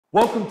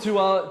Welcome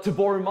to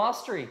Ballroom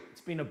Mastery. It's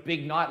been a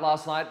big night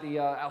last night.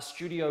 Our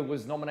studio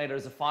was nominated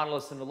as a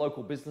finalist in the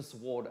Local Business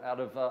Award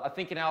out of, I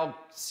think in our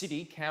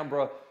city,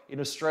 Canberra, in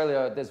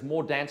Australia, there's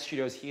more dance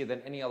studios here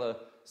than any other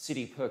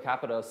city per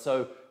capita.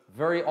 So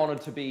very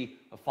honored to be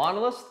a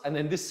finalist. And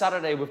then this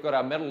Saturday, we've got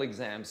our medal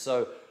exam.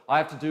 So I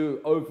have to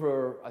do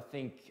over, I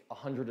think,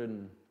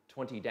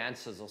 120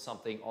 dances or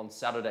something on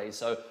Saturday.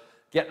 So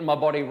getting my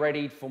body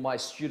ready for my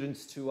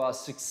students to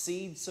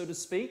succeed, so to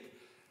speak.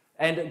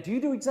 And do you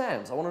do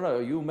exams? I want to know,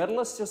 are you a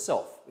medalist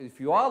yourself? If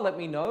you are, let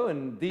me know.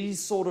 And these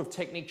sort of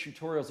technique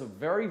tutorials are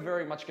very,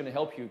 very much going to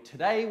help you.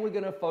 Today, we're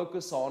going to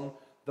focus on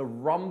the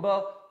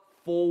Rumba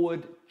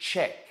Forward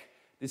Check.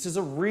 This is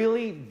a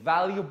really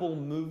valuable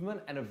movement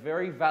and a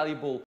very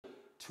valuable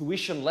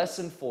tuition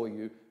lesson for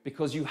you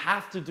because you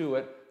have to do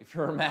it if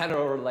you're a man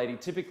or a lady.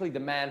 Typically, the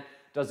man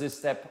does this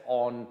step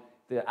on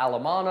the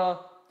Alemana,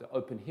 the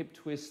open hip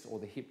twist or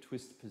the hip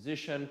twist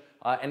position,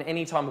 and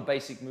any time a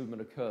basic movement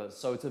occurs.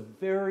 So it's a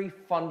very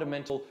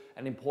fundamental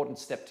and important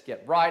step to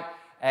get right.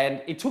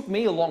 And it took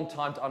me a long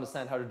time to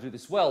understand how to do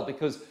this well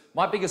because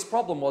my biggest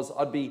problem was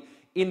I'd be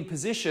in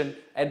position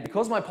and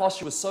because my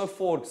posture was so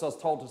forward because I was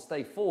told to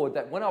stay forward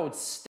that when I would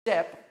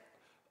step,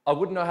 I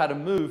wouldn't know how to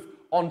move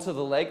onto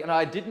the leg and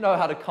I didn't know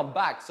how to come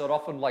back. So I'd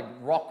often like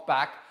rock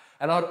back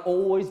and I'd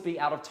always be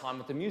out of time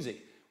with the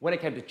music. When it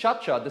came to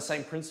cha-cha, the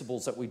same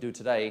principles that we do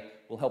today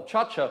will help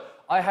cha-cha.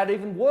 I had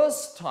even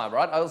worse time,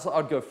 right?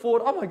 I'd go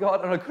forward, oh my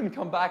God, and I couldn't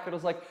come back. And I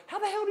was like, how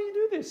the hell do you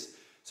do this?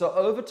 So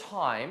over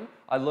time,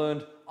 I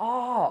learned,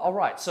 all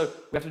right, so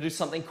we have to do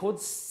something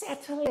called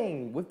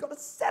settling. We've got to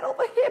settle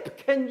the hip.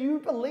 Can you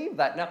believe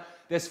that? Now,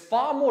 there's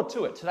far more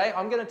to it. Today,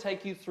 I'm going to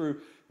take you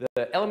through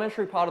the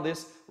elementary part of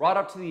this, right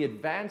up to the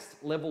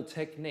advanced level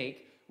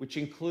technique, which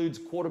includes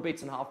quarter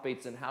beats and half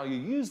beats and how you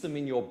use them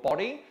in your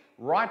body,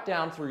 right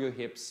down through your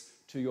hips,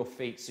 to your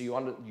feet, so you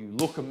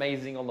look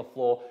amazing on the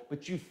floor,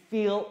 but you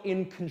feel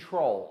in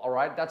control, all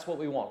right? That's what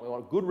we want. We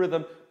want good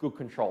rhythm, good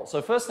control. So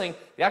first thing,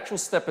 the actual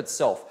step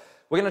itself.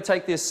 We're gonna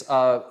take this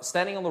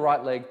standing on the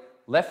right leg,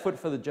 left foot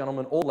for the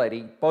gentleman or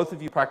lady, both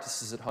of you practice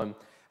this at home,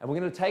 and we're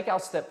gonna take our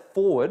step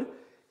forward,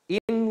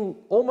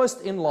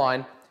 almost in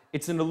line.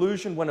 It's an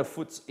illusion when a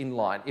foot's in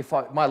line.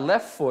 My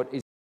left foot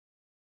is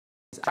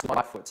my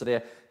right foot, so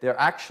they're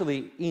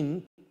actually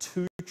in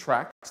two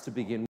tracks to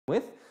begin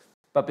with.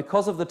 But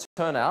because of the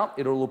turnout,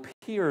 it'll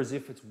appear as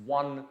if it's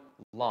one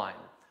line.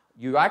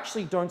 You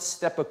actually don't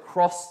step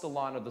across the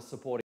line of the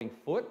supporting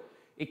foot.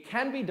 It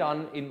can be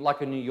done in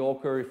like a New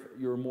Yorker if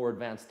you're a more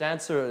advanced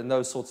dancer in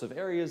those sorts of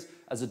areas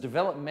as a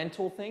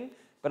developmental thing.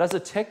 But as a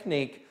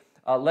technique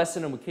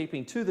lesson, and we're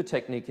keeping to the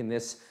technique in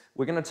this,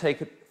 we're going to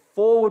take it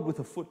forward with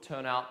a foot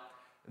turnout.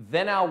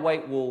 Then our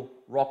weight will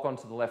rock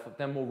onto the left foot.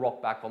 Then we'll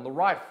rock back on the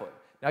right foot.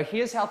 Now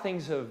here's how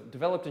things have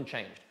developed and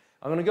changed.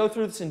 I'm going to go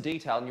through this in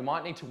detail, and you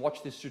might need to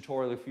watch this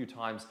tutorial a few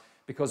times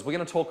because we're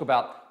going to talk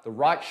about the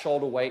right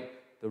shoulder weight,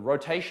 the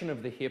rotation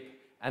of the hip,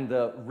 and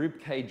the rib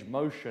cage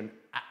motion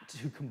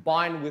to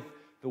combine with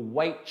the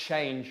weight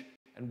change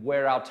and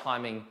where our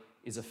timing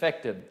is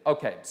affected.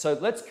 Okay, so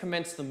let's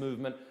commence the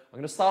movement. I'm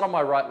going to start on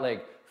my right leg.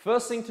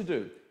 First thing to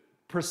do,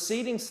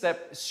 preceding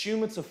step,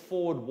 assume it's a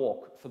forward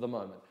walk for the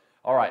moment.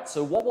 All right,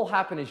 so what will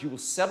happen is you will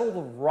settle the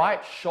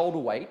right shoulder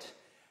weight,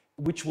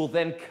 which will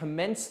then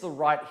commence the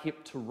right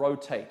hip to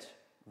rotate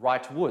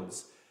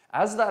rightwards.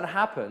 As that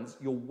happens,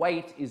 your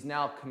weight is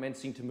now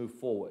commencing to move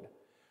forward.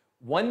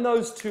 When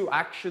those two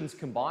actions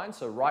combine,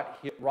 so right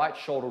hip, right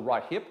shoulder,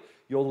 right hip,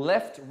 your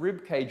left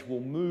rib cage will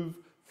move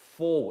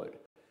forward.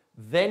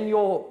 Then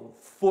your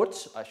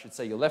foot, I should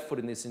say your left foot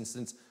in this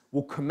instance,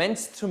 will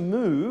commence to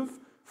move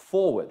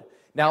forward.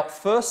 Now,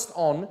 first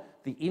on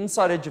the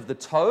inside edge of the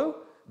toe,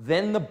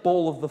 then the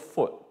ball of the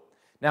foot.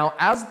 Now,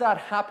 as that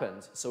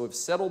happens, so we've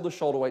settled the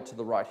shoulder weight to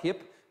the right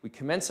hip, we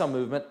commence our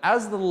movement.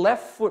 As the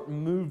left foot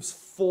moves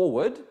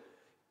forward,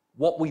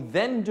 what we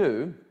then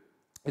do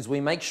is we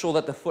make sure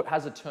that the foot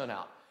has a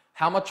turnout.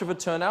 How much of a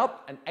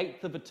turnout?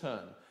 1/8 of a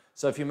turn.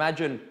 So if you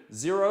imagine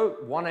 0,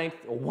 1/8,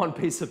 or one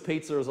piece of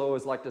pizza, as I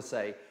always like to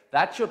say,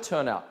 that's your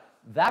turnout.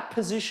 That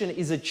position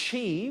is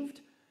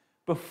achieved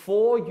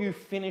before you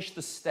finish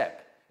the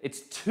step.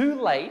 It's too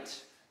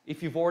late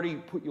if you've already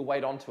put your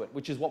weight onto it,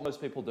 which is what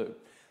most people do.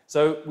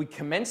 So we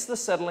commence the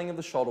settling of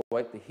the shoulder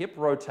weight, the hip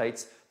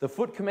rotates, the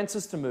foot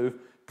commences to move,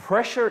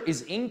 pressure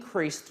is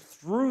increased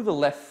through the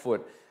left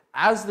foot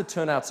as the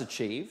turnout's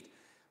achieved.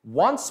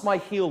 Once my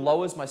heel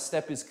lowers, my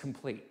step is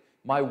complete.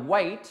 My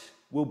weight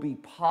will be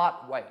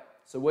part weight.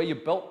 So where your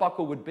belt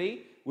buckle would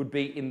be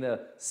in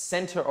the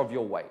center of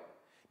your weight.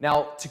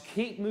 Now, to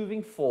keep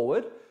moving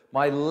forward,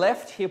 my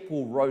left hip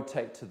will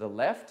rotate to the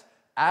left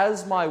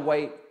as my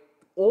weight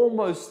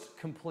almost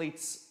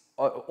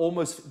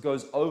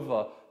goes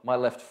over my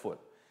left foot.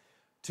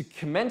 To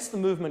commence the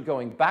movement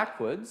going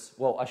backwards,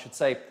 well, I should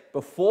say,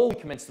 before we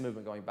commence the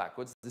movement going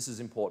backwards, this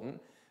is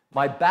important,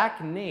 my back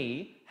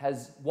knee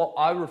has what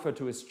I refer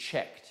to as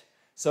checked.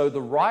 So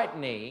the right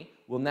knee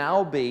will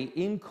now be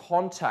in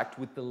contact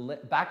with the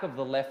back of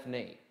the left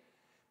knee.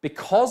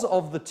 Because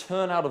of the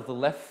turnout of the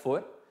left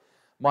foot,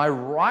 my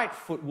right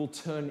foot will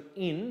turn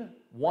in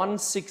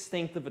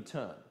 1/16 of a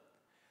turn.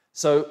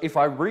 So if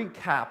I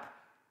recap,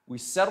 we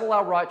settle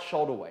our right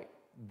shoulder weight.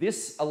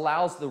 This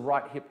allows the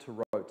right hip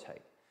to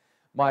rotate.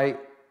 My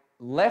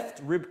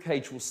left rib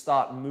cage will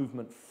start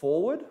movement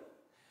forward,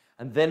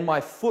 and then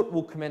my foot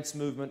will commence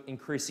movement,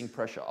 increasing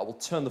pressure. I will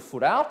turn the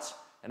foot out,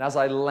 and as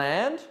I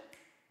land,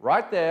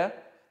 right there,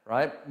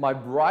 right, my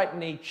right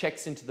knee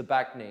checks into the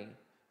back knee,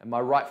 and my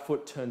right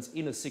foot turns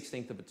in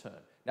 1/16 of a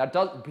turn. Now,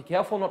 be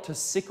careful not to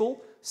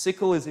sickle.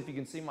 Sickle is, if you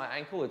can see my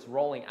ankle, it's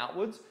rolling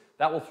outwards.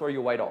 That will throw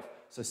your weight off.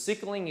 So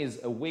sickling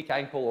is a weak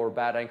ankle or a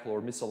bad ankle or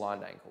a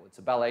misaligned ankle. It's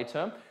a ballet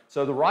term.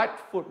 So the right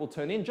foot will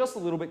turn in just a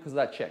little bit because of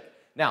that check.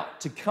 Now,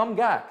 to come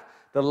back,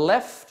 the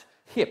left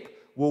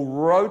hip will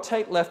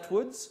rotate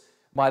leftwards.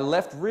 My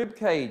left rib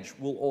cage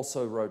will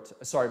also rotate.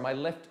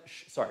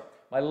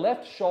 My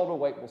left shoulder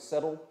weight will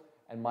settle,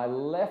 and my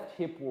left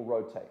hip will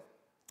rotate.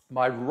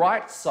 My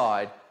right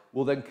side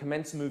will then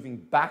commence moving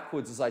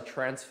backwards as I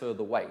transfer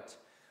the weight.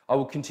 I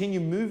will continue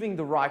moving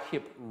the right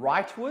hip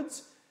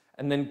rightwards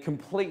and then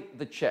complete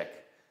the check.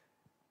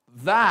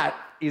 That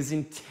is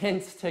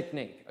intense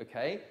technique,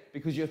 okay?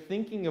 Because you're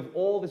thinking of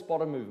all this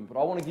bottom movement, but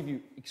I want to give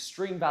you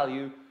extreme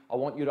value. I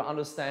want you to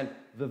understand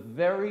the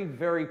very,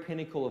 very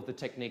pinnacle of the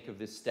technique of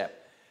this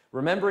step.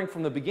 Remembering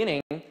from the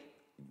beginning,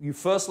 you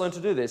first learn to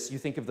do this. You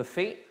think of the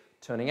feet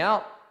turning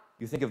out,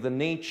 you think of the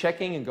knee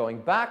checking and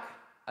going back,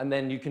 and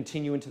then you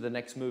continue into the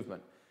next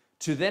movement.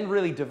 To then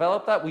really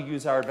develop that, we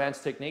use our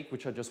advanced technique,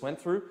 which I just went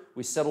through.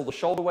 We settle the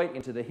shoulder weight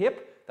into the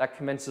hip. That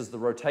commences the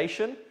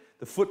rotation.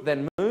 The foot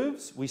then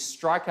moves. We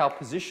strike our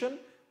position.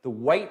 The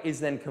weight is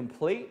then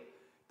complete.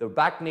 The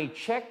back knee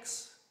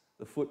checks.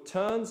 The foot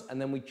turns, and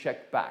then we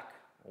check back,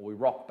 or we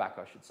rock back,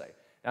 I should say.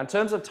 Now, in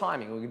terms of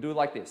timing, we can do it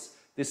like this.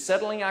 This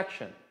settling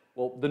action,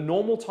 well, the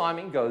normal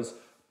timing goes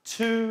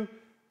 2,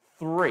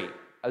 3,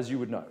 as you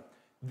would know.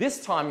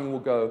 This timing will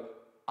go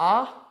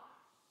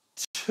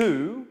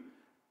 2,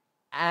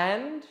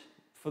 and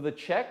for the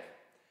check,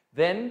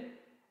 then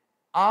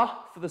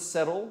for the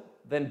settle,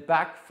 then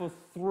back for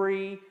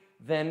 3,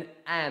 then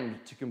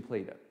and to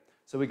complete it.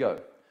 So we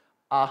go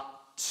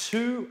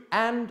 2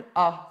 and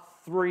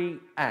 3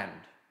 and.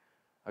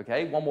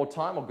 Okay, one more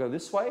time, I'll go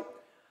this way.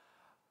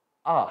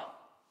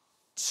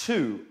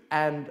 2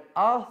 and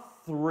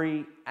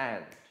 3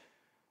 and.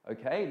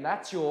 Okay,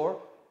 that's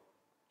your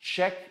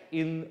check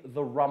in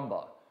the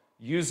rumba.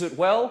 Use it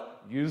well,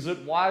 use it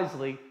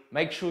wisely.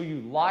 Make sure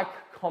you like,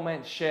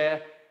 comment,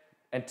 share,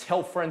 and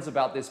tell friends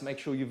about this. Make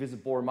sure you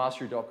visit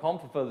ballroommastery.com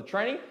for further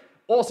training.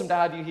 Awesome to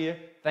have you here.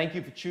 Thank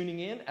you for tuning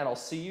in, and I'll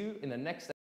see you in the next